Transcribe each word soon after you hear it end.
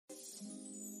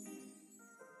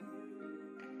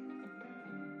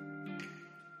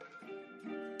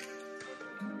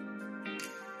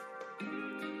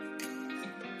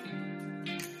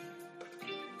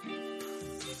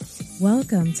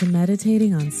Welcome to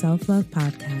Meditating on Self-Love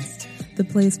Podcast, the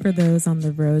place for those on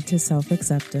the road to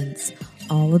self-acceptance,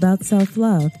 all about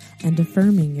self-love and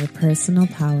affirming your personal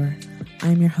power.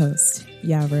 I'm your host,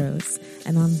 Ya Rose,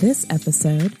 and on this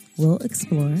episode, we'll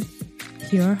explore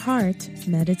Pure Heart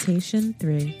Meditation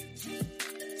 3.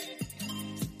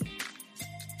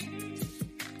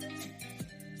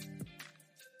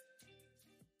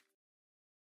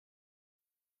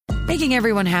 Making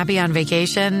everyone happy on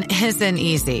vacation isn't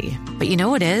easy, but you know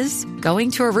what is?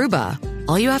 Going to Aruba.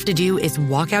 All you have to do is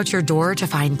walk out your door to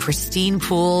find pristine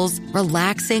pools,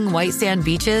 relaxing white sand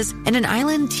beaches, and an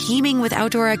island teeming with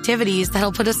outdoor activities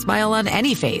that'll put a smile on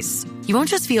any face. You won't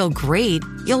just feel great,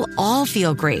 you'll all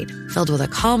feel great, filled with a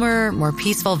calmer, more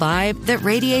peaceful vibe that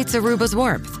radiates Aruba's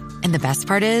warmth. And the best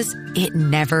part is, it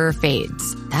never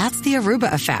fades. That's the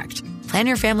Aruba effect. Plan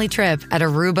your family trip at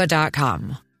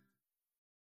Aruba.com.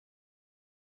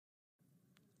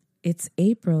 It's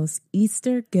April's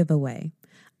Easter giveaway.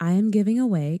 I am giving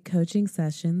away coaching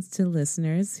sessions to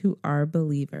listeners who are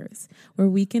believers, where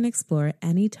we can explore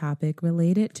any topic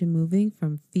related to moving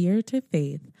from fear to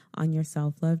faith on your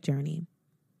self-love journey.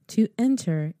 To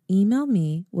enter, email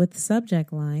me with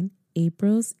subject line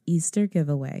April's Easter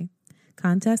giveaway.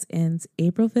 Contest ends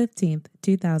April 15th,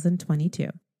 2022.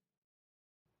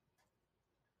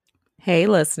 Hey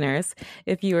listeners,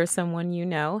 if you or someone you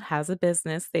know has a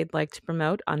business they'd like to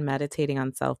promote on Meditating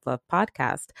on Self-Love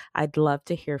podcast, I'd love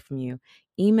to hear from you.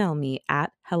 Email me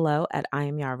at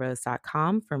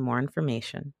hello@IamYarRose.com for more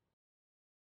information.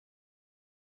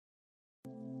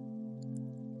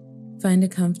 Find a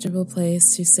comfortable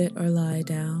place to sit or lie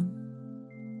down.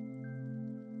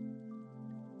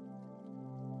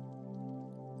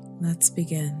 Let's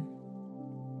begin.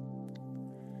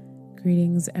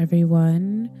 Greetings,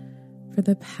 everyone. For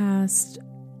the past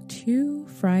 2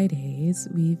 Fridays,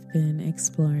 we've been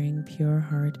exploring Pure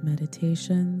Heart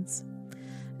meditations,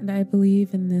 and I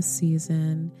believe in this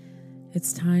season,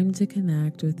 it's time to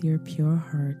connect with your pure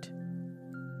heart.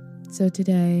 So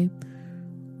today,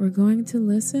 we're going to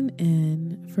listen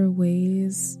in for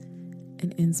ways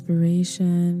and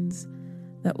inspirations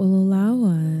that will allow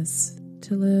us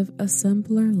to live a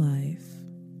simpler life.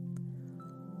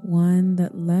 One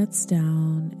that lets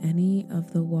down any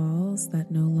of the walls that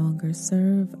no longer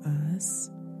serve us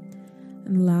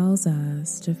and allows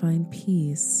us to find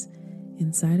peace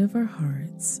inside of our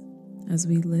hearts as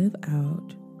we live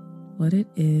out what it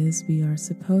is we are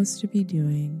supposed to be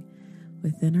doing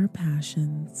within our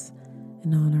passions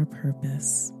and on our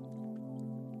purpose.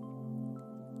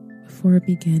 Before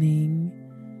beginning,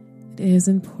 it is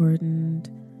important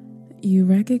you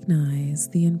recognize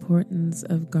the importance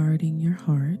of guarding your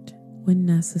heart when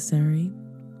necessary,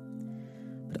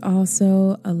 but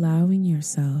also allowing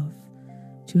yourself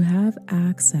to have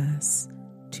access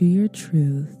to your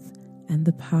truth and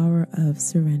the power of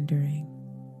surrendering.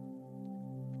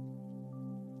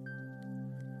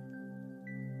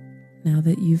 Now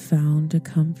that you've found a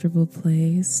comfortable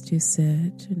place to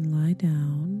sit and lie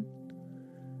down,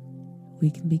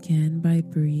 we can begin by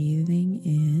breathing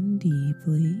in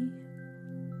deeply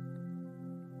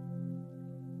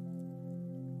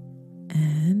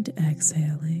and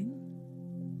exhaling.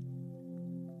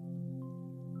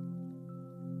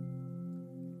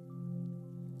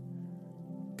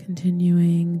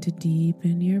 Continuing to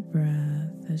deepen your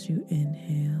breath as you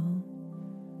inhale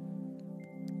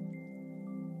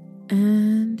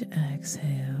and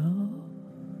exhale.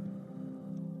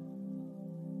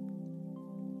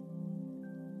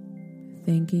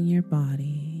 Thanking your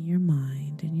body, your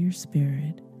mind, and your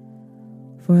spirit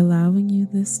for allowing you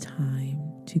this time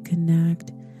to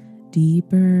connect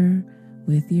deeper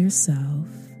with yourself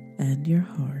and your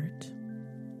heart.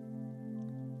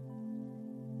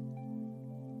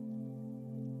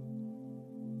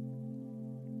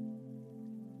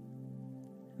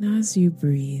 And as you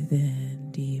breathe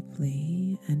in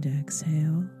deeply and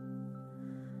exhale,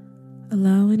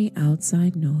 allow any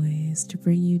outside noise to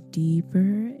bring you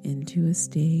deeper into a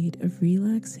state of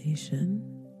relaxation.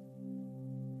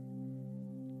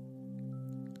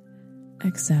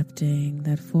 Accepting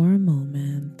that for a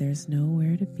moment there's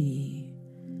nowhere to be,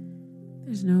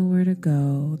 there's nowhere to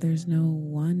go, there's no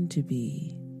one to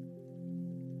be.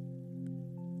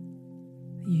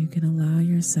 You can allow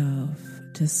yourself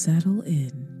to settle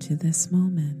into this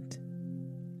moment.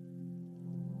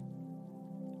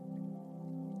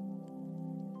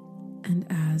 And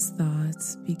as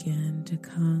thoughts begin to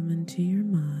come into your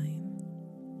mind,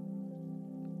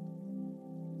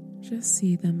 just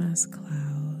see them as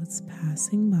clouds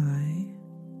passing by.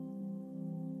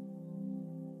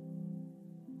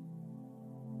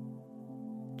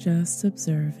 Just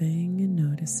observing and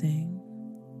noticing.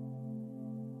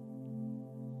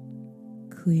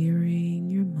 clearing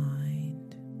your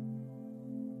mind,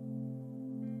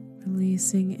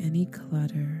 releasing any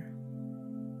clutter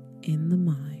in the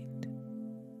mind.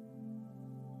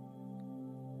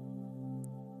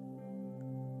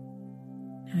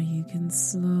 Now you can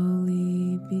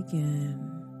slowly begin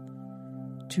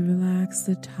to relax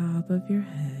the top of your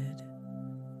head,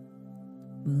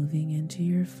 moving into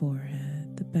your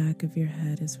forehead. The back of your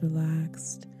head is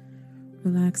relaxed,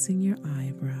 relaxing your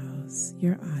eyebrows.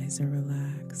 Your eyes are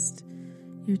relaxed.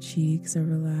 Your cheeks are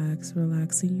relaxed,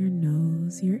 relaxing your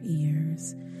nose, your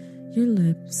ears, your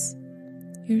lips.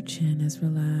 Your chin is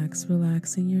relaxed,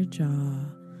 relaxing your jaw.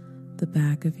 The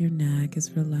back of your neck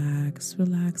is relaxed,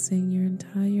 relaxing your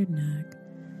entire neck.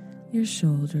 Your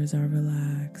shoulders are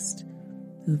relaxed,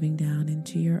 moving down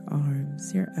into your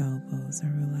arms. Your elbows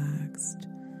are relaxed.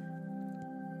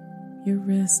 Your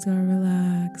wrists are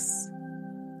relaxed.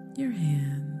 Your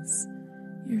hands,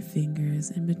 your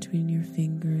fingers in between your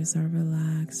fingers are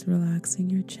relaxed, relaxing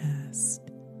your chest.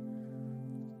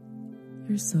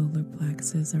 Your solar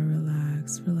plexus are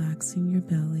relaxed, relaxing your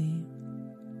belly.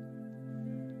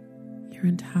 Your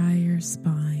entire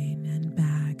spine and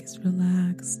back is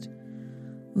relaxed,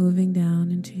 moving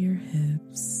down into your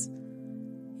hips.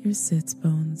 Your sits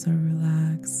bones are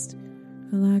relaxed,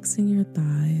 relaxing your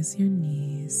thighs, your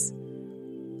knees,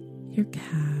 your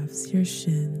calves, your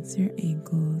shins, your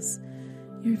ankles,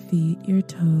 your feet, your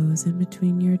toes, and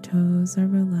between your toes are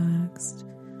relaxed.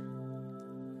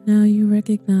 Now you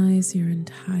recognize your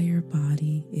entire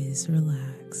body is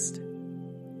relaxed.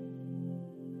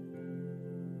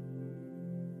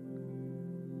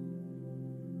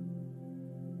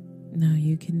 Now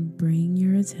you can bring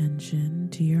your attention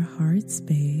to your heart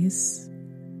space.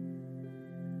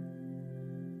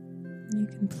 You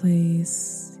can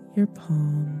place your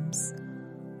palms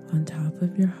on top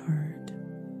of your heart,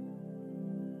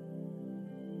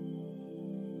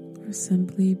 or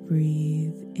simply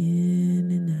breathe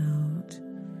in and out,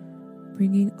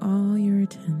 bringing all your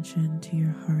attention to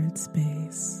your heart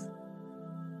space,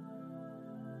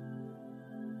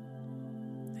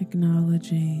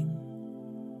 acknowledging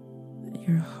that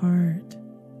your heart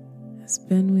has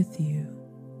been with you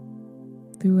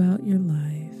throughout your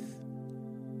life,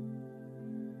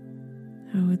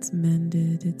 how it's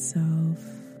mended itself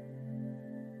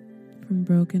from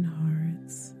broken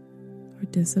hearts or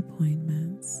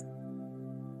disappointments.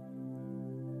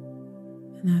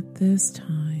 And at this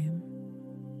time,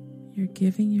 you're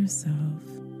giving yourself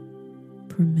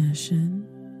permission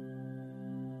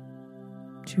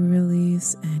to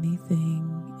release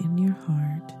anything in your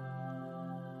heart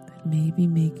that may be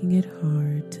making it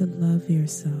hard to love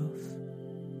yourself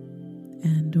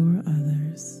and or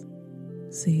others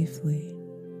safely.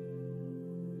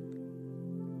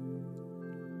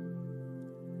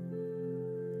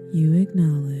 You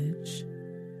acknowledge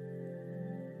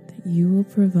that you will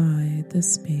provide the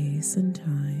space and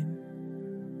time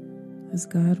as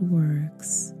God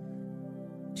works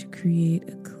to create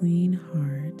a clean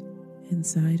heart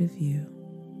inside of you.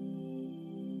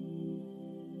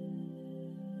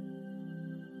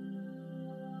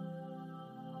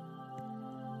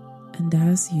 And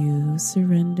as you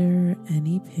surrender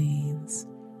any pains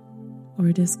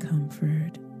or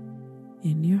discomfort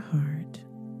in your heart,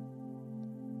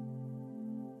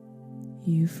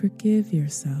 you forgive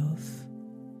yourself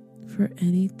for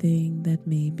anything that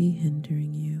may be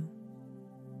hindering you.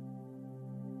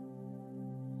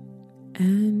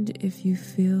 And if you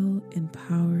feel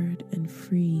empowered and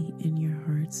free in your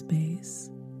heart space,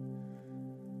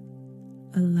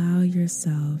 allow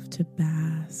yourself to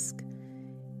bask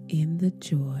in the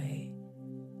joy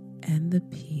and the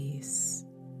peace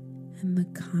and the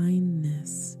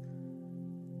kindness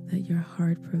that your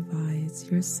heart provides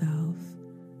yourself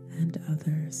and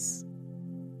others.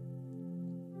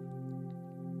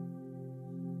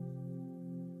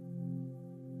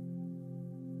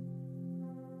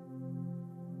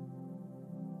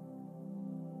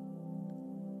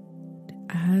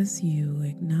 As you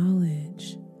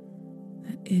acknowledge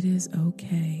that it is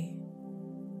okay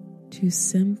to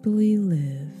simply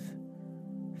live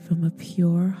from a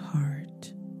pure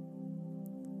heart,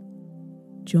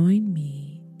 join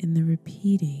me in the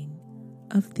repeating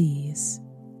of these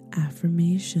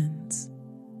affirmations.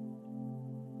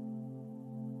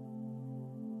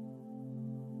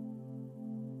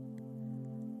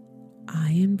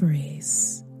 I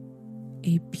embrace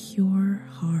a pure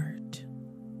heart.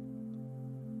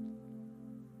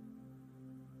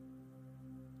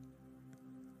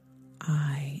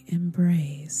 I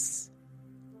embrace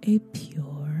a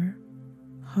pure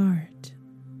heart.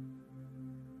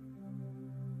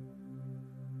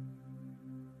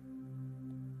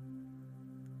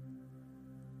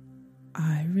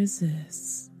 I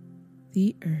resist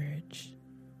the urge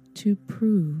to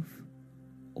prove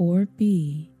or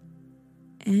be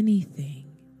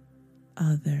anything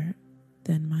other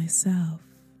than myself.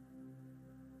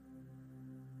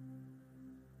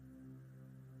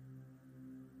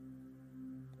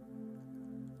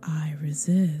 I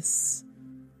resist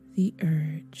the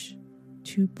urge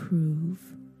to prove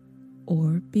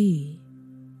or be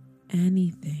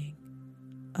anything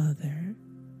other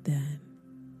than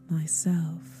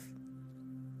myself.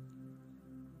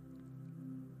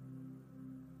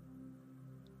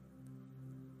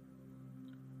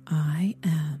 I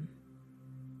am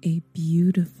a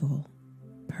beautiful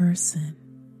person.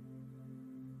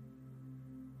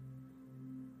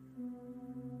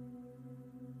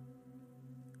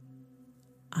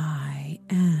 I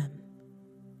am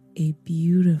a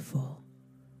beautiful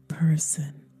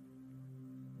person.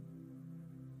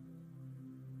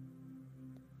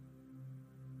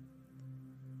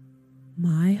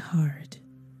 My heart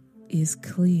is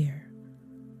clear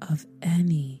of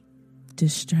any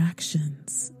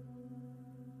distractions.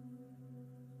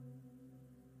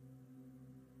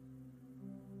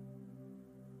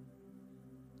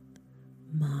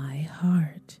 My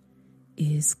heart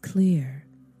is clear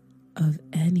of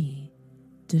any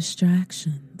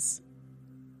distractions.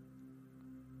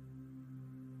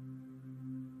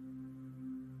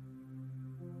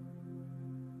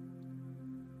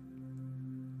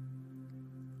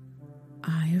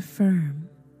 I affirm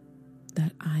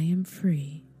that I am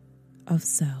free of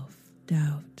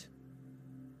self-doubt.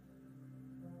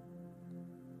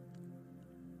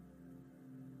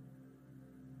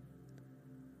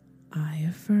 I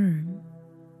affirm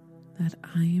that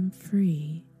I am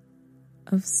free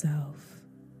of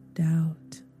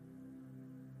self-doubt.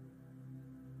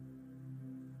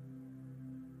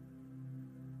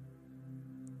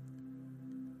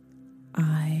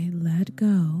 I let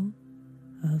go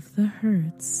of the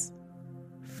hurts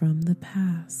from the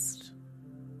past.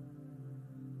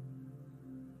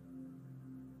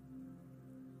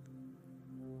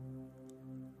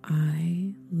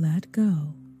 I let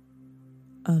go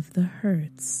of the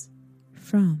hurts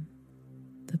from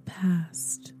the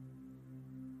past.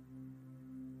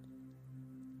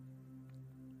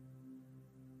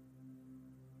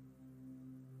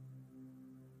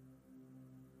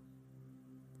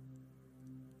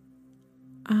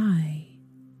 I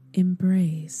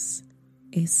embrace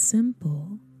a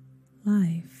simple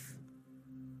life.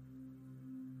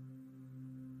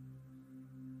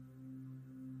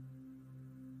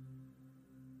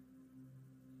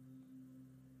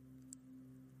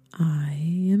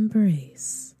 I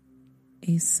embrace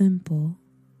a simple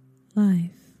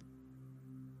life.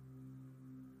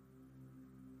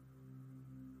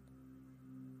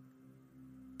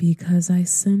 Because I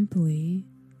simply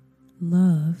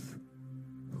love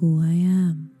who I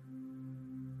am.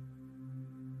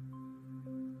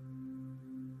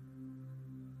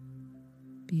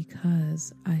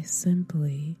 Because I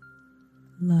simply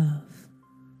love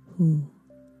who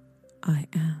I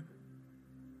am.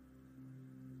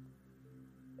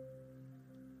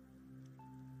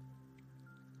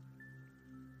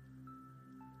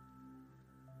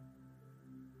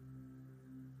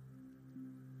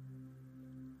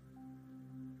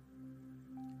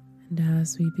 And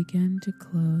as we begin to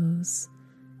close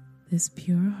this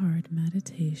pure heart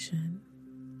meditation,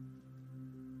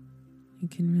 you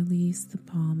can release the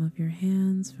palm of your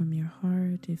hands from your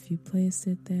heart if you placed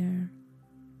it there.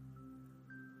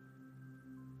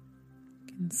 You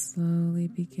can slowly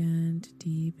begin to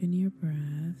deepen your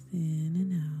breath in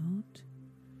and out.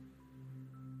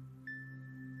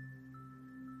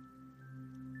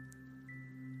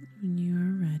 When you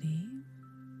are ready,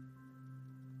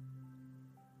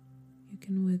 you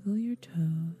can wiggle your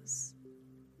toes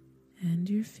and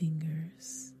your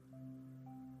fingers.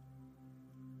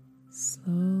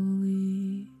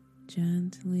 Slowly,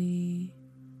 gently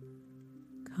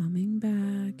coming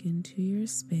back into your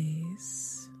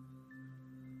space,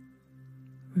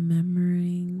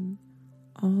 remembering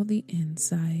all the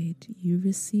insight you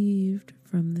received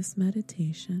from this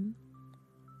meditation,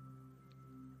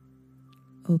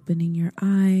 opening your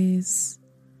eyes.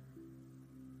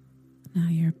 Now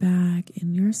you're back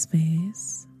in your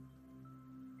space.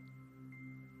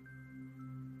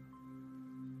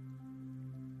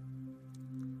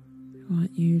 I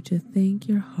want you to thank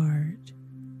your heart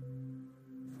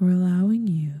for allowing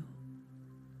you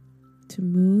to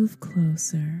move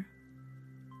closer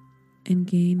and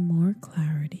gain more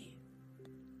clarity.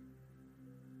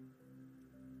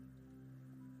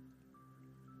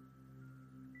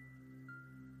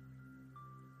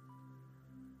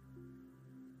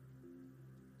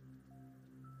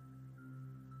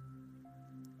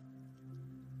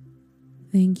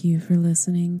 Thank you for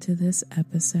listening to this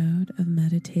episode of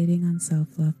Meditating on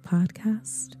Self-Love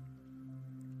podcast.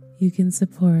 You can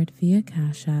support via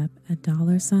Cash App at $I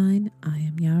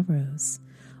am Yarose,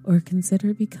 or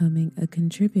consider becoming a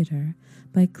contributor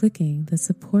by clicking the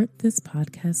Support This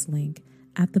Podcast link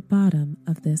at the bottom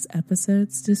of this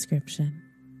episode's description.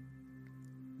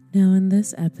 Now in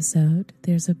this episode,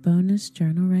 there's a bonus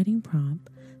journal writing prompt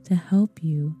to help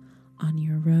you on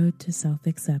your road to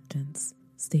self-acceptance.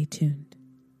 Stay tuned.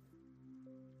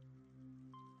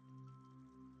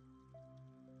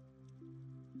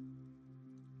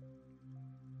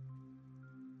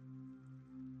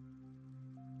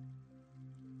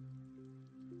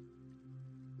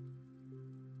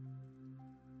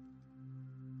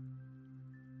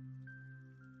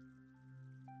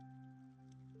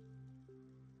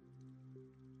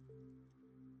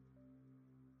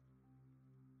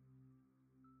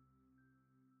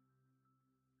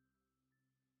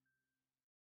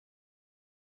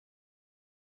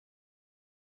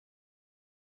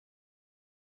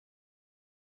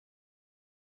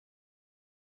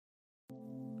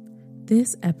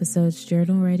 This episode's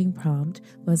journal writing prompt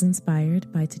was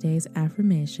inspired by today's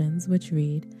affirmations, which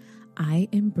read, I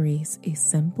embrace a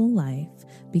simple life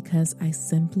because I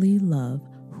simply love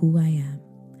who I am.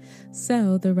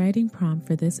 So the writing prompt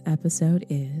for this episode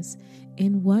is,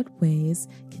 in what ways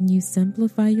can you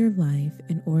simplify your life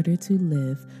in order to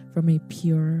live from a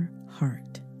pure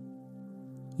heart?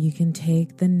 You can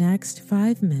take the next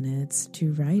 5 minutes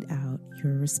to write out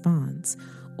your response,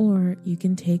 or you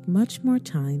can take much more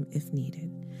time if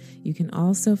needed. You can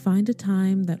also find a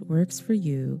time that works for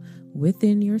you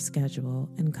within your schedule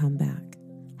and come back.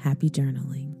 Happy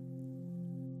journaling.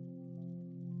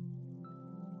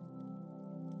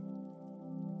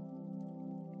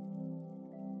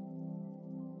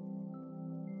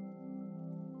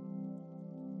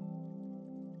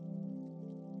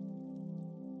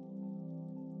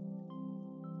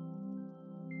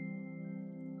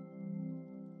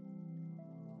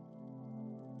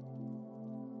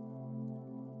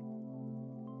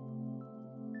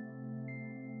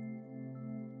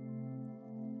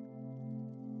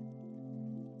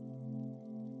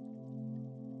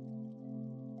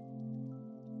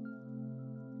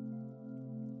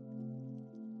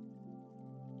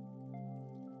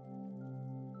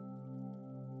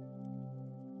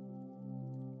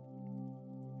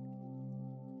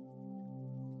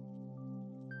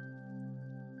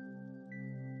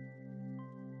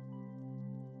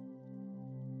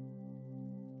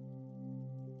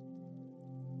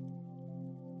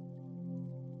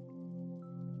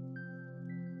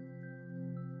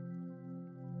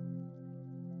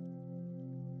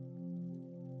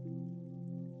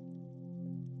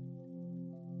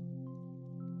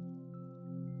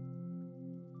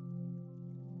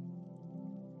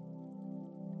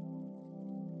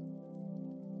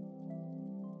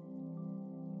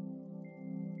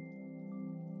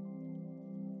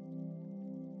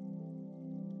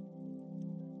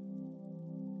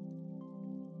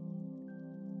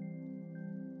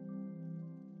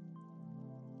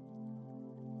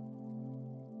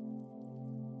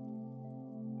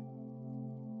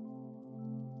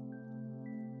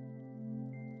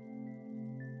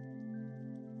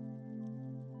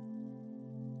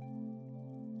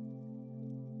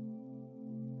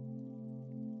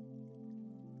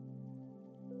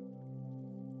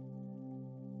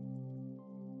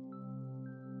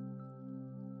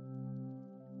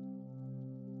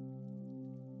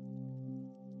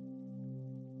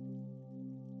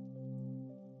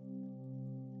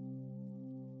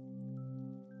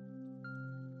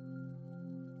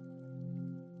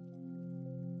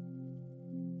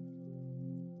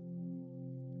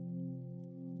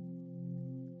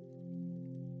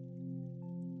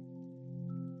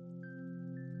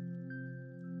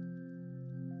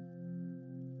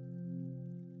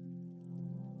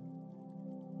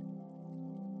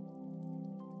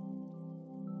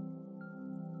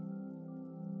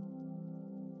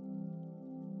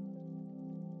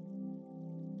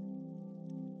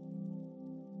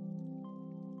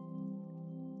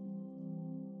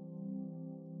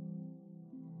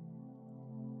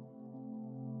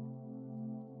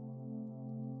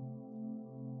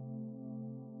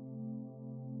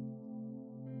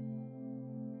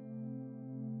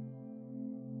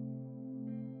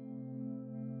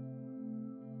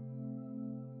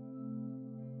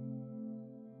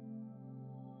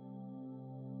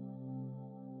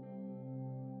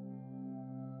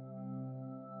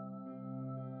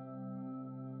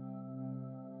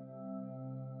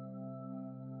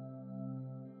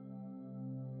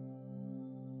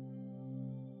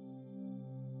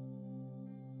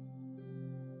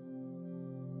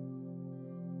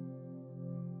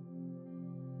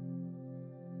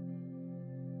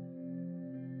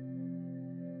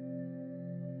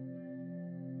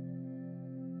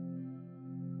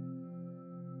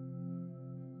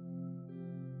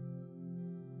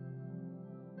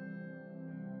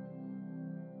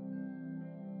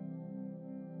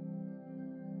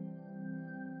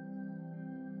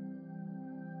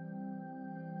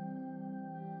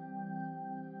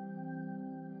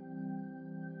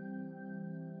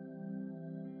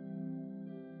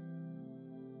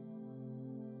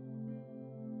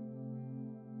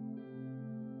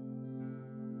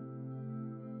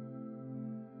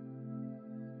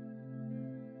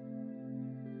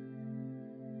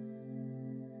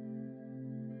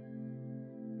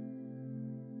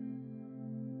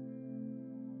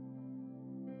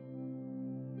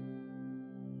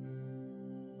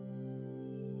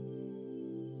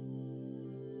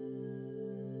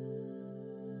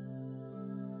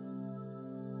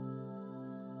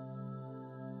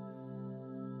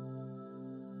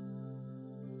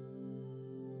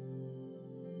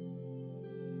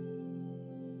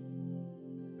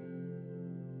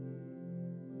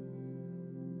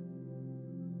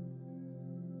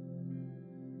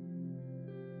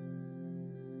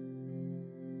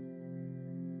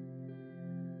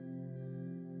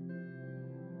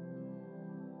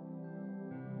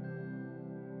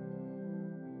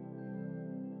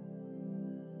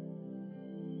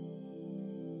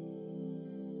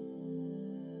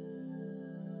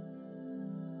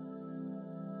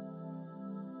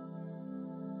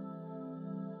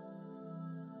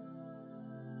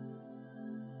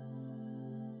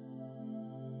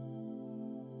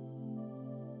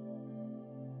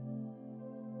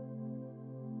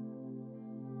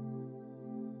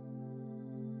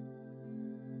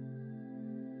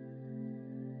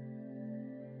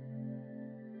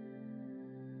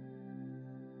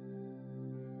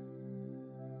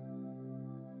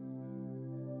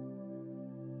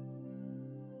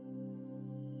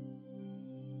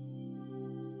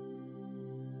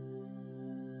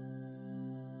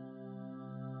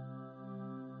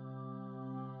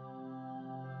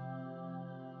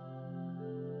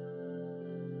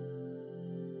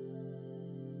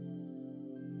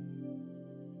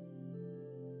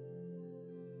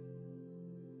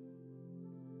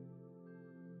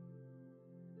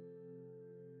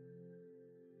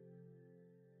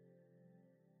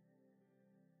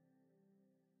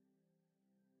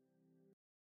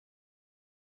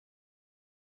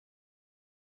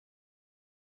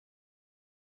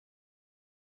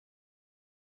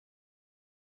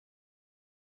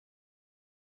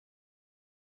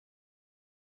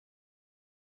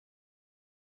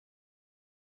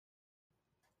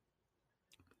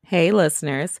 Hey,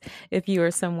 listeners, if you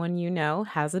or someone you know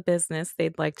has a business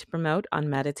they'd like to promote on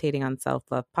Meditating on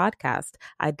Self-Love podcast,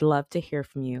 I'd love to hear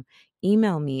from you.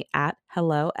 Email me at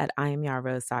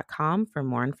hello@IamYaRose.com for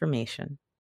more information.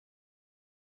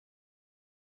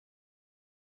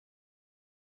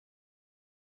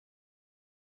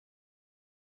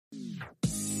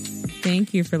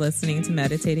 Thank you for listening to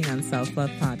Meditating on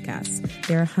Self-Love podcast.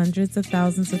 There are hundreds of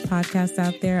thousands of podcasts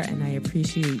out there, and I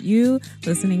appreciate you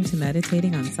listening to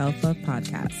Meditating on Self-Love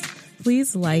podcast.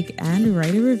 Please like and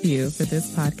write a review for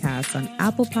this podcast on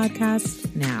Apple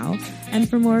Podcasts now. And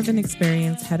for more of an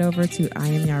experience, head over to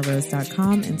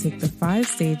IamYaRose.com and take the 5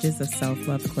 stages of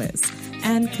self-love quiz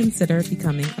and consider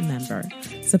becoming a member.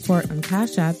 Support on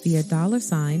Cash App via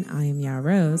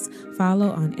 $IamYaRose, follow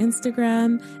on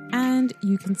Instagram, and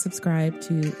you can subscribe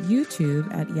to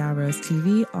YouTube at Yarose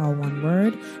TV, all one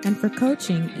word. And for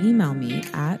coaching, email me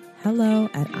at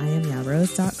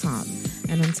hello@IamYaRose.com.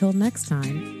 And until next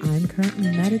time, I'm currently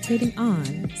meditating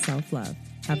on self-love.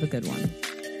 Have a good one.